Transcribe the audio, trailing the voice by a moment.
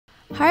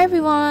Hi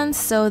everyone,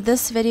 so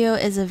this video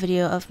is a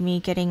video of me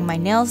getting my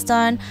nails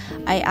done.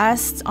 I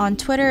asked on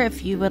Twitter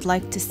if you would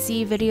like to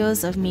see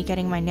videos of me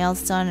getting my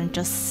nails done and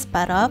just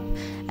sped up,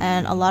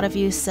 and a lot of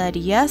you said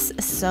yes,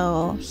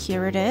 so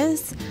here it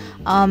is.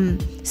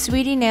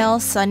 Sweetie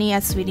Nails, Sunny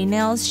at Sweetie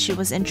Nails, she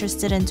was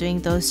interested in doing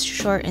those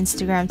short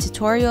Instagram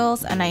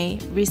tutorials, and I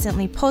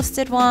recently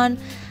posted one.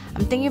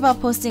 I'm thinking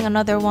about posting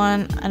another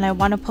one, and I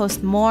want to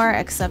post more,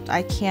 except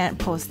I can't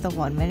post the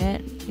 1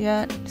 minute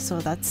yet,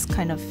 so that's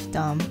kind of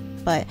dumb.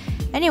 But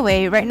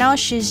anyway, right now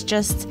she's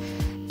just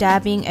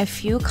dabbing a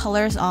few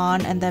colors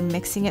on and then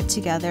mixing it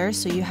together,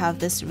 so you have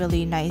this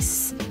really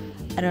nice,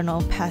 I don't know,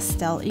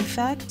 pastel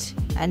effect.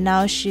 And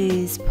now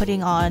she's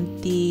putting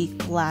on the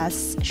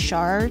glass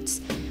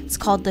shards. It's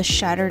called the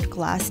shattered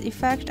glass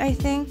effect, I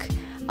think.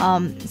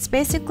 It's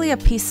basically a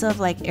piece of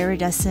like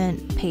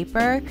iridescent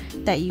paper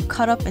that you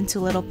cut up into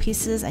little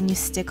pieces and you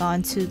stick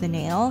onto the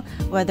nail,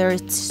 whether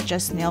it's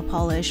just nail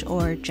polish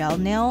or gel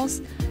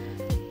nails.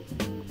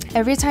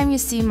 Every time you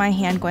see my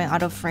hand going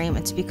out of frame,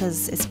 it's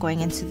because it's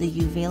going into the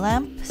UV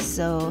lamp.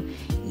 So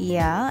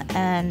yeah,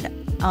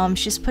 and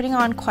she's putting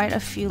on quite a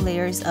few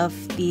layers of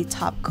the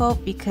top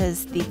coat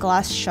because the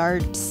glass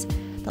shards,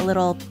 the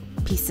little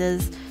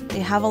pieces, they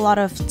have a lot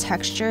of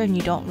texture and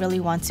you don't really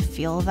want to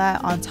feel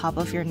that on top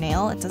of your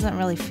nail. It doesn't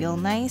really feel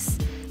nice,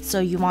 so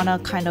you want to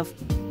kind of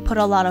put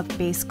a lot of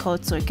base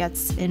coat so it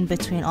gets in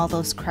between all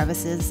those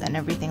crevices and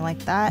everything like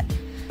that.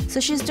 So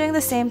she's doing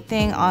the same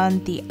thing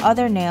on the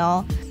other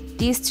nail.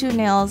 These two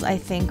nails I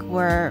think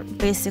were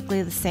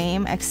basically the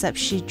same, except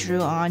she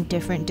drew on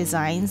different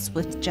designs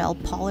with gel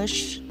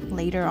polish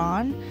later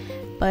on,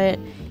 but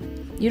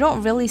you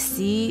don't really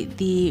see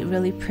the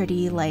really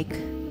pretty like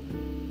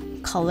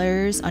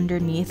colors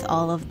underneath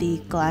all of the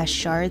glass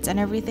shards and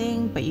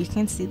everything, but you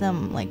can see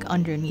them like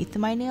underneath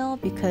my nail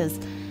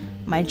because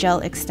my gel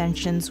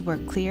extensions were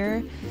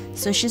clear.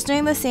 So she's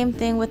doing the same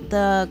thing with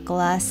the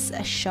glass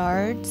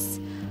shards.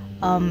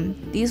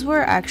 These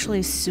were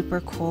actually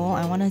super cool.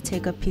 I want to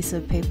take a piece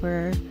of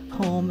paper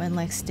home and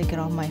like stick it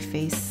on my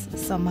face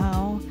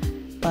somehow,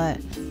 but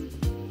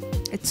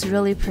it's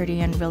really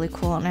pretty and really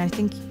cool, and I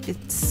think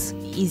it's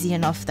easy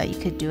enough that you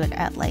could do it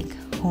at like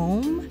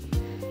home.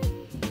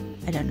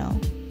 I don't know,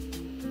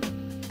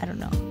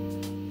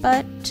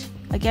 but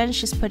again,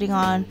 she's putting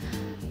on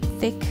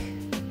thick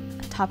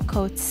top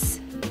coats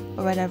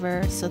or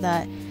whatever so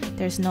that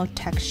there's no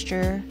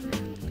texture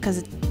because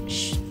it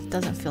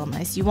doesn't feel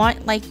nice. You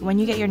want, like, when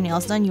you get your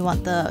nails done, you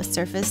want the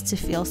surface to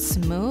feel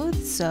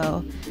smooth.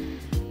 So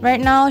right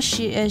now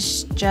she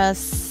is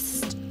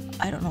just,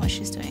 I don't know what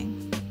she's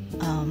doing.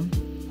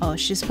 Oh,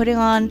 she's putting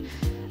on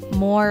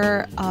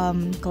more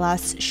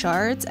glass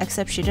shards,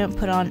 except she didn't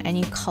put on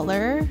any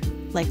color,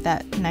 like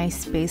that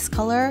nice base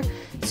color,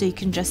 so you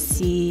can just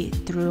see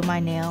through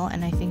my nail,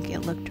 and I think it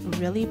looked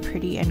really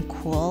pretty and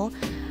cool.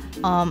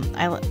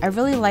 I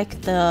really like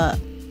the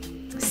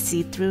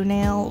see-through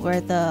nail where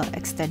the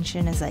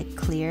extension is like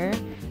clear.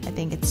 I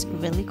think it's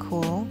really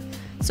cool.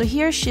 So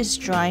here she's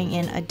drawing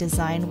in a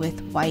design with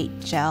white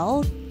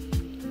gel,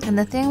 and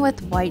the thing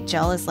with white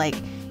gel is like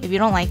if you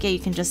don't like it, you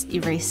can just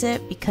erase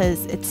it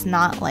because it's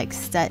not like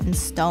set in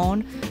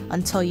stone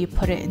until you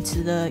put it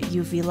into the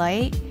UV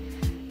light.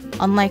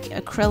 Unlike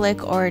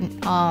acrylic or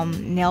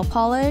nail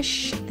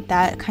polish,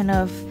 that kind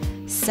of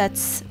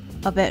sets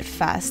a bit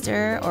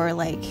faster, or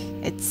like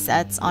it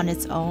sets on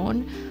its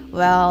own.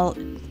 Well,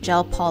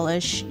 gel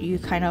polish, you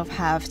kind of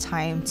have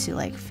time to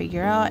like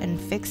figure out and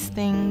fix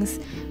things,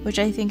 which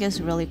I think is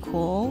really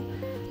cool.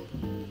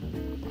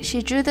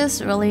 She drew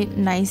this really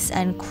nice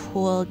and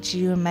cool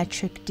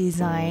geometric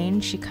design.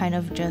 She kind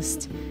of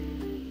just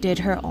did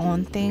her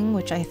own thing,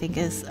 which I think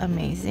is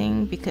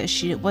amazing because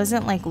she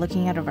wasn't like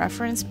looking at a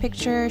reference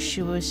picture.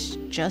 She was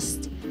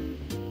just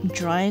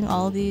drawing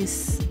all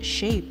these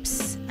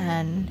shapes,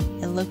 and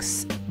it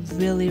looks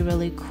really,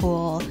 really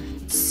cool.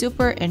 It's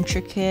super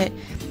intricate.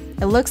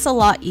 It looks a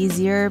lot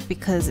easier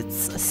because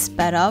it's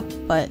sped up,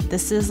 but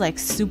this is like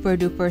super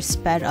duper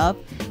sped up.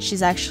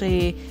 She's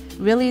actually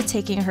really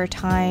taking her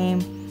time.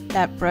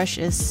 That brush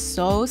is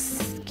so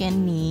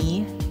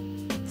skinny.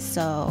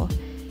 So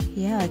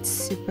yeah, it's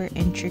super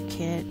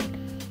intricate,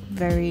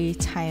 very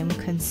time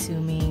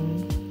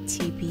consuming,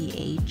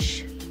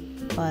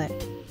 TBH, but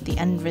the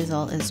end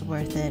result is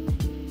worth it.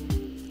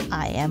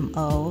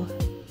 IMO.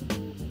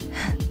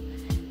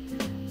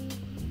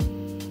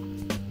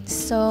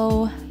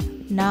 So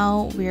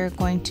now we're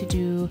going to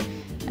do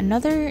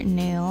another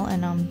nail,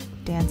 and I'm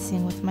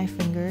dancing with my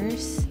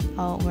fingers.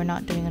 Oh, we're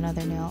not doing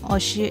another nail. Oh,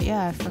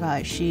 I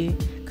forgot. She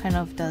kind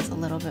of does a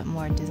little bit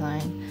more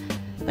design.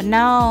 But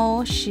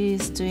now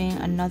she's doing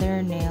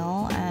another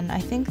nail, and I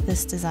think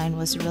this design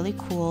was really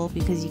cool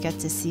because you get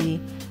to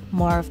see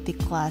more of the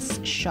glass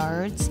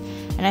shards.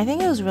 And I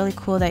think it was really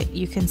cool that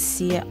you can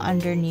see it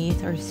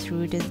underneath or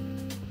through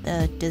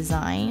the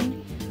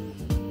design.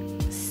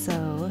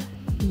 So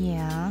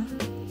yeah.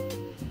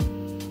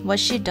 What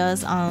she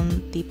does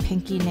on the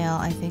pinky nail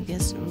I think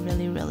is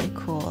really, really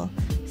cool.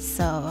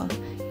 So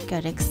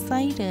get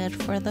excited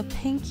for the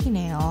pinky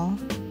nail.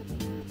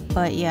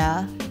 But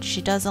yeah, but she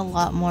does a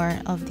lot more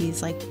of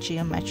these like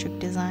geometric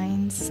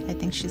designs. I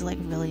think she's like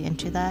really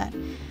into that.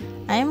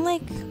 I'm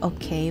like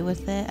okay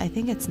with it. I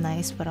think it's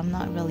nice, but I'm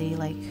not really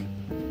like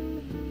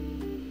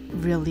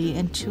really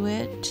into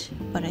it,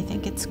 but I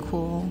think it's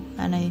cool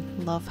and I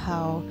love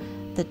how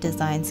the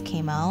designs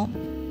came out.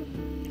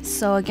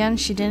 So again,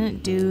 she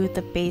didn't do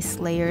the base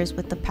layers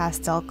with the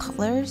pastel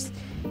colors.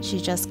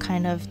 She just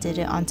kind of did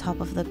it on top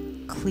of the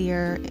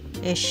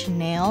clear-ish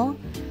nail.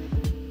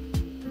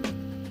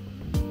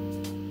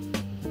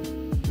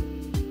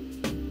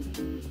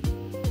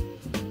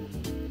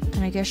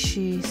 And I guess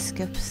she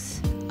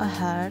skips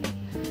ahead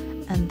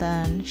and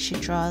then she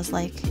draws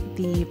like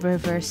the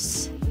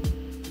reverse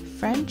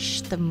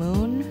French, the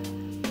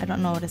moon. I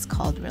don't know what it's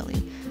called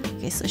really.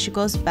 Okay, so she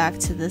goes back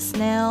to this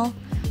nail,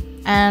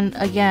 and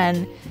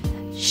again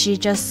she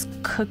just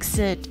cooks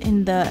it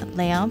in the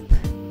lamp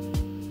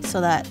so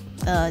that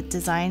the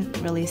design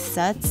really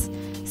sets,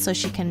 so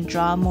she can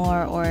draw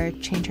more or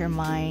change her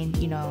mind,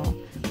 you know.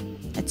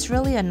 It's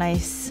really a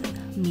nice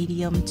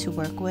medium to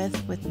work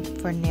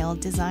with for nail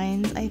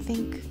designs, I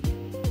think.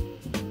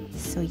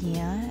 So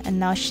yeah, and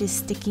now she's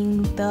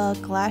sticking the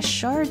glass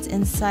shards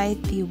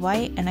inside the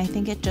white, and I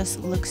think it just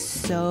looks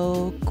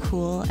so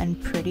cool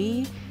and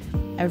pretty.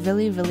 I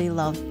really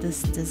love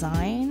this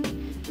design,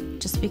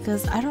 just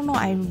because I don't know,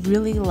 I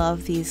really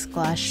love these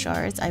glass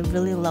shards. I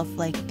really love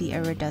like the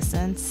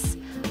iridescence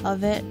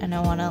of it, and I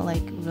want to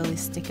like really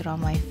stick it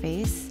on my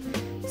face.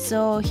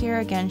 So here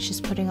again,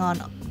 she's putting on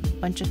a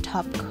bunch of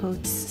top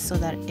coats so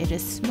that it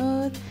is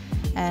smooth,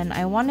 and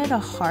I wanted a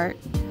heart,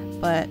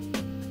 but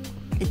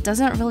it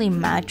doesn't really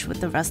match with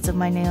the rest of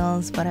my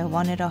nails, but I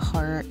wanted a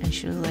heart, and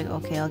she was like,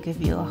 okay, I'll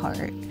give you a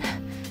heart.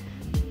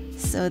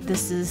 So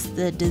this is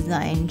the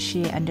design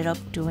she ended up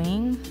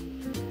doing.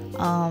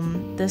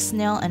 This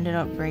nail ended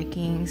up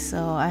breaking,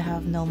 so I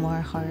have no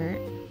more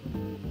heart.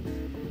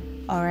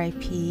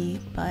 RIP,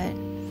 but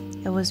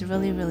it was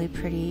really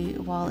pretty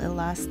while it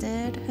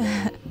lasted.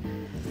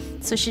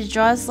 So she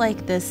draws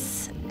like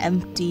this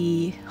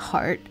empty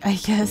heart, I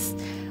guess,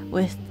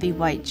 with the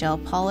white gel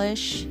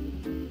polish.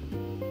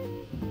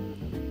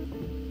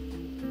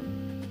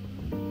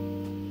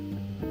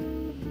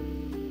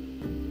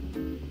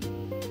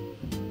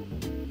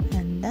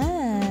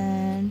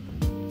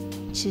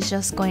 She's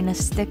just going to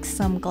stick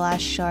some glass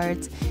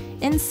shards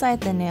inside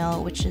the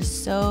nail, which is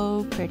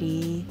so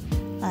pretty.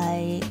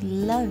 I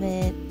love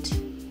it.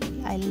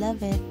 I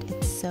love it.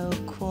 It's so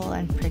cool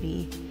and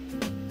pretty.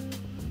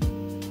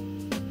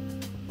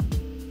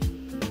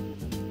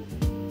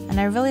 And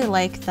I really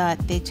like that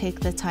they take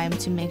the time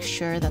to make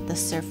sure that the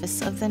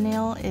surface of the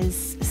nail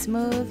is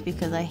smooth,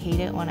 because I hate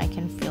it when I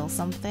can feel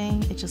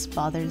something. It just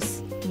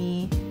bothers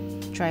me,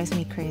 drives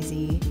me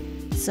crazy.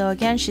 So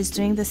again, she's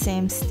doing the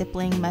same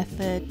stippling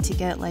method to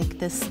get like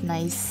this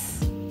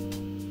nice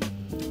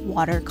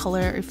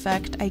watercolor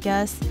effect, I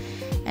guess.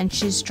 And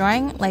she's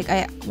drawing, like,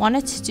 I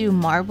wanted to do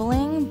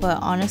marbling, but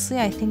honestly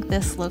I think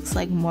this looks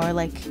like more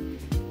like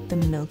the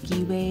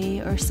Milky Way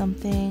or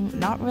something.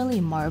 Not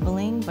really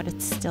marbling, but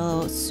it's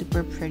still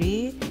super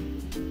pretty.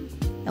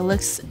 It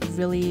looks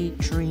really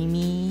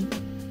dreamy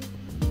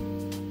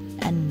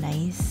and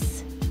nice.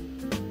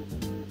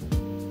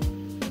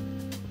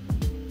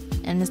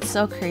 And it's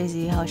so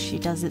crazy how she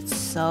does it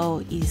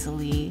so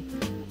easily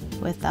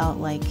without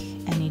like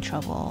any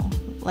trouble.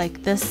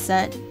 Like this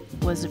set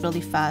was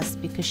really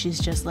fast because she's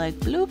just like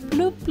bloop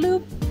bloop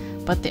bloop,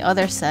 but the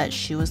other set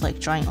she was like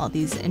drawing all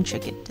these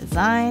intricate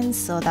designs,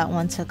 so that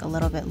one took a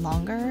little bit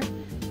longer.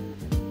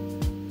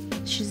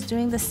 She's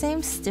doing the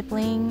same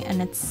stippling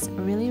and it's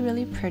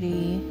really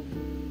pretty.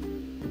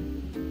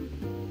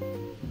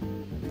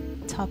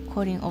 Top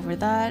coating over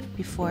that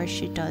before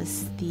she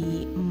does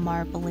the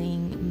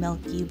marbling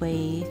Milky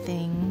Way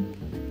thing.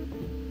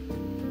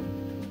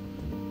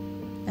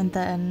 And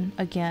then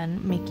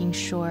again, making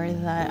sure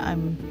that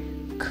I'm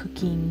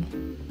cooking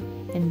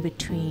in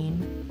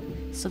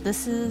between. So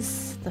this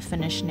is the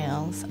finished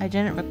nails. I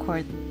didn't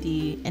record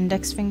the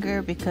index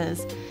finger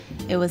because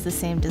it was the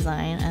same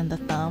design, and the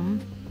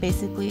thumb,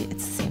 basically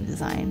it's the same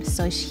design.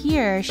 So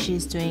here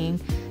she's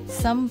doing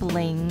some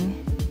bling.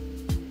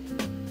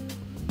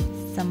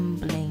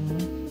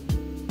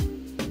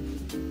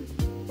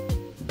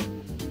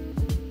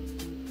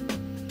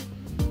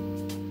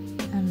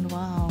 And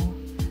wow,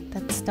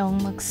 that stone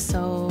looks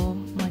so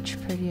much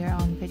prettier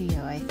on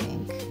video, I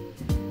think.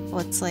 Well,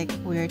 it's like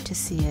weird to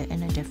see it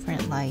in a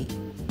different light.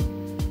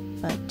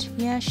 But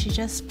yeah, she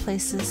just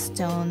places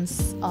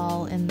stones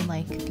all in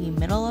like the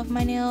middle of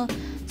my nail.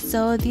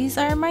 So these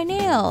are my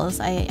nails.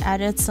 I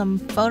added some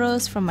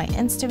photos from my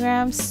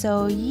Instagram.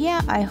 So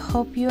yeah, I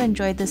hope you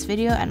enjoyed this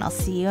video, and I'll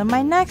see you in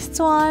my next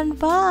one.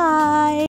 Bye!